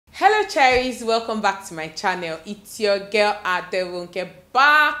Cherries, welcome back to my channel. It's your girl Adewunke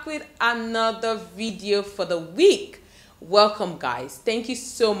back with another video for the week. Welcome guys, thank you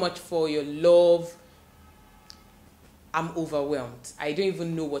so much for your love. I'm overwhelmed. I don't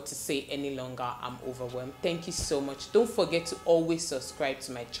even know what to say any longer. I'm overwhelmed. Thank you so much. Don't forget to always subscribe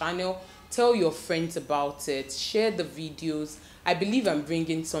to my channel. Tell your friends about it. Share the videos. I believe I'm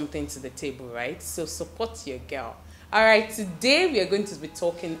bringing something to the table, right? So support your girl. All right, today we are going to be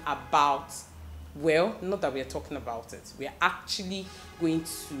talking about, well, not that we are talking about it. We are actually going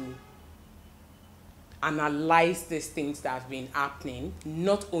to analyze these things that have been happening,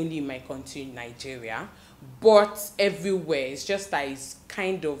 not only in my country, Nigeria, but everywhere. It's just that it's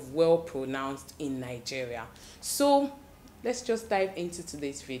kind of well pronounced in Nigeria. So let's just dive into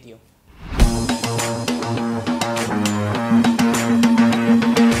today's video.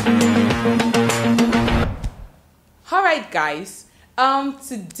 Alright guys,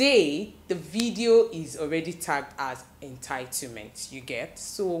 today the video is already tagged as entitlement, you get?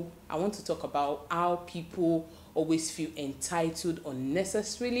 So I want to talk about how people always feel entitled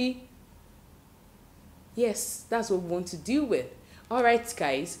unnecessarily. Yes, that's what we want to deal with. Alright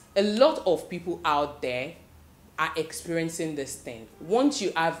guys, a lot of people out there are experiencing this thing. Once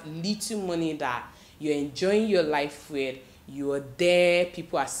you have little money that you're enjoying your life with, you are there,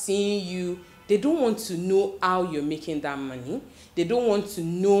 people are seeing you, they don't want to know how you're making that money. They don't want to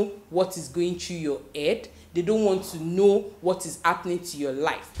know what is going through your head. They don't want to know what is happening to your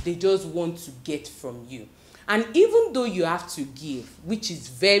life. They just want to get from you. And even though you have to give, which is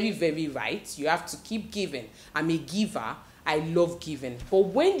very, very right, you have to keep giving. I'm a giver. I love giving. But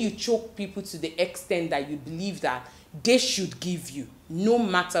when you choke people to the extent that you believe that they should give you, no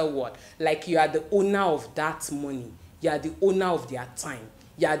matter what, like you are the owner of that money, you are the owner of their time,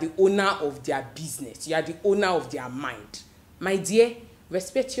 you are the owner of their business, you are the owner of their mind. My dear,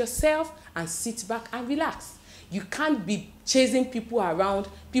 respect yourself and sit back and relax. You can't be chasing people around.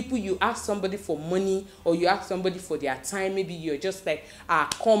 People, you ask somebody for money or you ask somebody for their time. Maybe you're just like,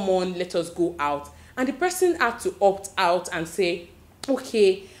 come on, let us go out. And the person had to opt out and say,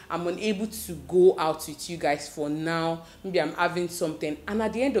 okay, I'm unable to go out with you guys for now. Maybe I'm having something. And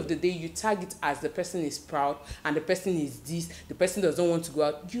at the end of the day, you tag it as the person is proud and the person is this. The person doesn't want to go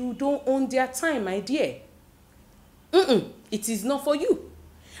out. You don't own their time, my dear. It is not for you.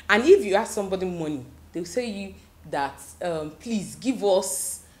 And if you ask somebody money, they'll say you that, please give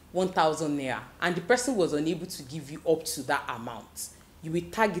us 1,000 naira. And the person was unable to give you up to that amount. You will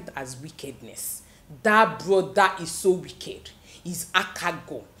tag it as wickedness. That brother is so wicked. He's a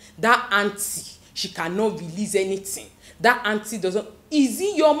cargo. That auntie, she cannot release anything. That auntie doesn't. Is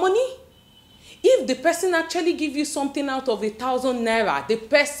it your money? If the person actually give you something out of 1,000 naira, the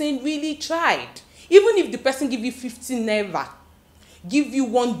person really tried. Even if the person give you 15 naira, give you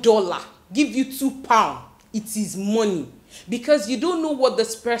 $1, give you £2, it is money. Because you don't know what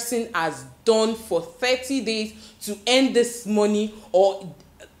this person has done for 30 days to earn this money, or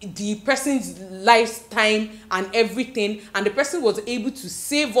the person's lifetime and everything, and the person was able to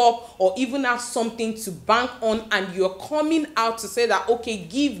save up or even have something to bank on, and you're coming out to say that, okay,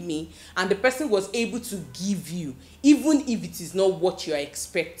 give me, and the person was able to give you, even if it is not what you're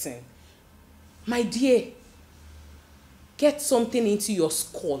expecting. My dear, get something into your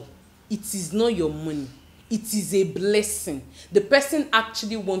skull. It is not your money. It is a blessing. The person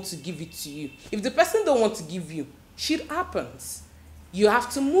actually wants to give it to you. If the person don't want to give you, shit happens. You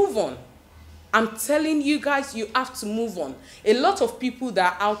have to move on. I'm telling you guys, you have to move on. A lot of people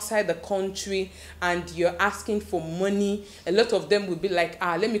that are outside the country and you're asking for money, a lot of them will be like,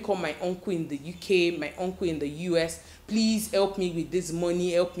 let me call my uncle in the UK, my uncle in the US. Please help me with this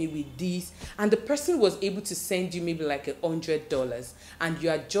money, help me with this. And the person was able to send you maybe like $100. And you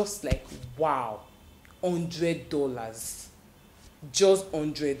are just like, wow, $100. Just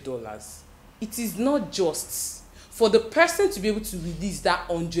 $100. It is not just. For the person to be able to release that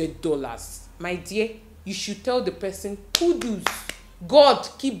 $100, my dear, you should tell the person, kudos, God,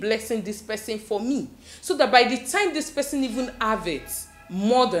 keep blessing this person for me. So that by the time this person even have it,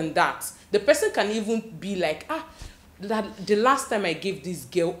 more than that, the person can even be like, that the last time I gave this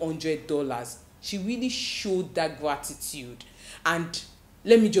girl $100, she really showed that gratitude. And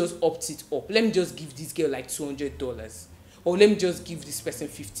let me just opt it up. Let me just give this girl like $200. Or let me just give this person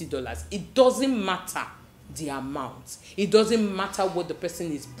 $50. It doesn't matter the amount. It doesn't matter what the person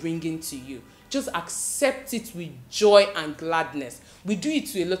is bringing to you. Just accept it with joy and gladness. We do it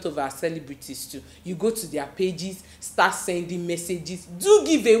to a lot of our celebrities too. You go to their pages, start sending messages. Do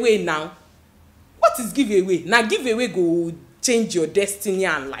giveaway now. What is giveaway? Now giveaway go change your destiny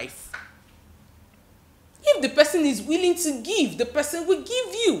and life. If the person is willing to give, the person will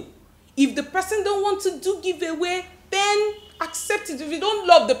give you. If the person don't want to do giveaway, then accept it. If you don't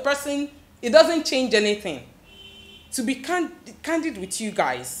love the person, it doesn't change anything. To be candid with you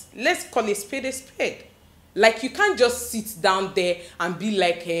guys, let's call a spade a spade. Like, you can't just sit down there and be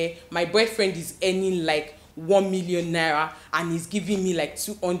like, hey, my boyfriend is earning like 1 million naira and he's giving me like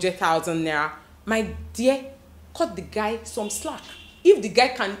 200,000 naira. My dear, cut the guy some slack. If the guy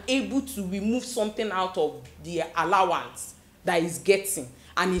can able to remove something out of the allowance that he's getting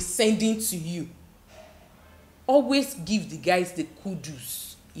and he's sending to you, always give the guys the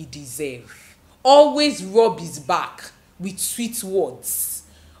kudos he deserves. Always rub his back with sweet words.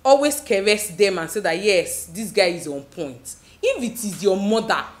 Always caress them and say that, yes, this guy is on point. If it is your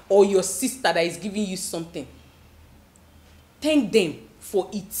mother or your sister that is giving you something, thank them for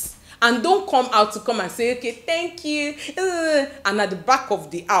it. And don't come out to come and say, okay, thank you. And at the back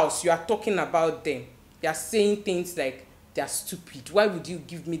of the house, you are talking about them. You are saying things like, they are stupid. Why would you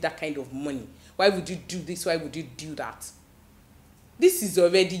give me that kind of money? Why would you do this? Why would you do that? This is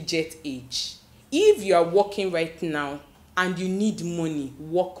already jet age. If you are working right now and you need money,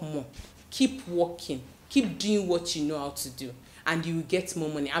 work more. Keep working. Keep doing what you know how to do. And you will get more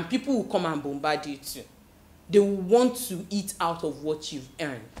money. And people will come and bombard you too. They will want to eat out of what you've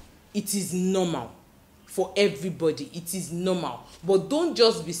earned. It is normal for everybody. It is normal. But don't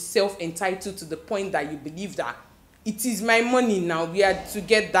just be self-entitled to the point that you believe that it is my money now. We are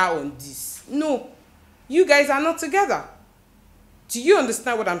together on this. No. You guys are not together. Do you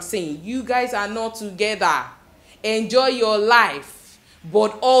understand what I'm saying? You guys are not together. Enjoy your life,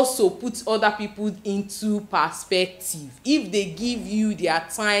 but also put other people into perspective. If they give you their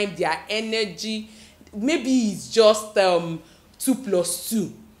time, their energy, maybe it's just 2 +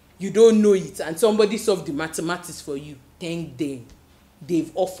 2. You don't know it, and somebody solved the mathematics for you. Thank them.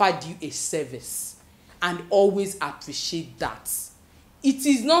 They've offered you a service, and always appreciate that. It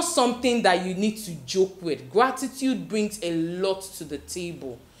is not something that you need to joke with. Gratitude brings a lot to the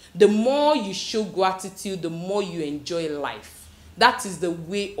table. The more you show gratitude, the more you enjoy life. That is the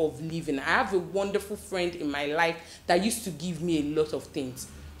way of living. I have a wonderful friend in my life that used to give me a lot of things.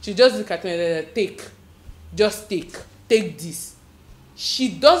 She just look at me and take this. She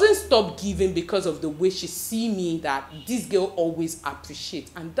doesn't stop giving because of the way she see me, that this girl always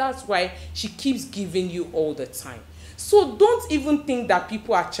appreciates. And that's why she keeps giving you all the time. So don't even think that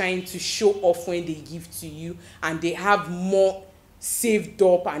people are trying to show off when they give to you and they have more saved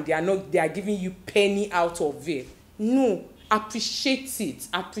up and they are giving you penny out of it. No, appreciate it.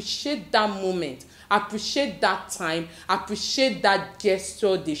 Appreciate that moment. Appreciate that time. Appreciate that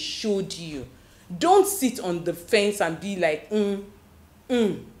gesture they showed you. Don't sit on the fence and be like,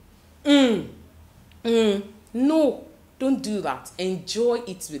 No, don't do that. Enjoy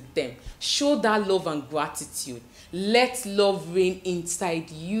it with them. Show that love and gratitude. Let love reign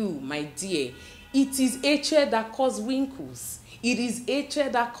inside you, my dear. It is hatred that causes wrinkles. It is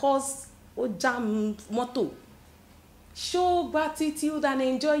hatred that causes ojam moto. Show gratitude and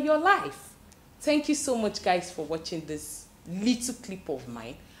enjoy your life. Thank you so much, guys, for watching this little clip of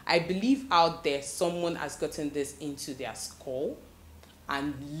mine. I believe out there someone has gotten this into their skull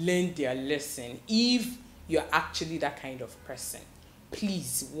and learned their lesson. If you're actually that kind of person,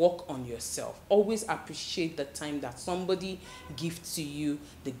 please work on yourself. Always appreciate the time that somebody gives to you,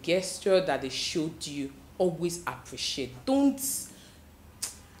 the gesture that they showed you. Always appreciate. Don't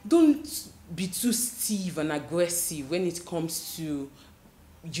be too stiff and aggressive when it comes to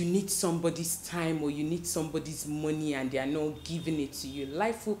you need somebody's time or you need somebody's money and they are not giving it to you.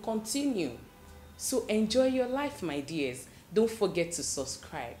 Life will continue. So enjoy your life, my dears. Don't forget to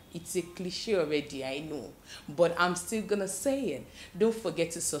subscribe. It's a cliche already, I know, but I'm still gonna say it. Don't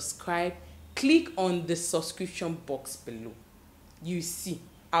forget to subscribe. Click on the subscription box below. You see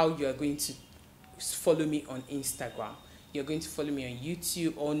how you are going to follow me on Instagram. You're going to follow me on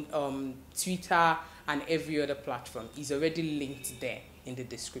YouTube, on Twitter, and every other platform. It's already linked there in the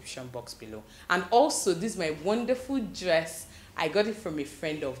description box below. And also, this is my wonderful dress. I got it from a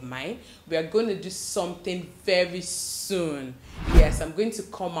friend of mine. We are going to do something very soon. Yes, I'm going to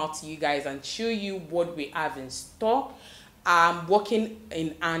come out to you guys and show you what we have in stock. I'm working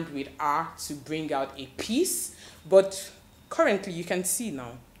in hand with her to bring out a piece, but currently you can see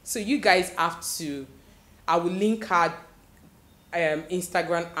now. So you guys have to, I will link her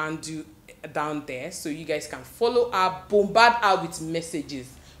Instagram and do down there so you guys can follow her, bombard her with messages.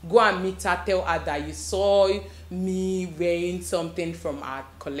 Go and meet her, tell her that you saw me wearing something from our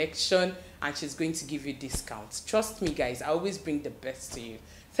collection and she's going to give you discounts. Trust me, guys, I always bring the best to you.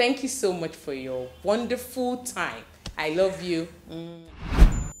 Thank you so much for your wonderful time. I love you.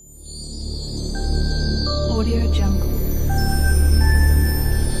 Audio Jungle.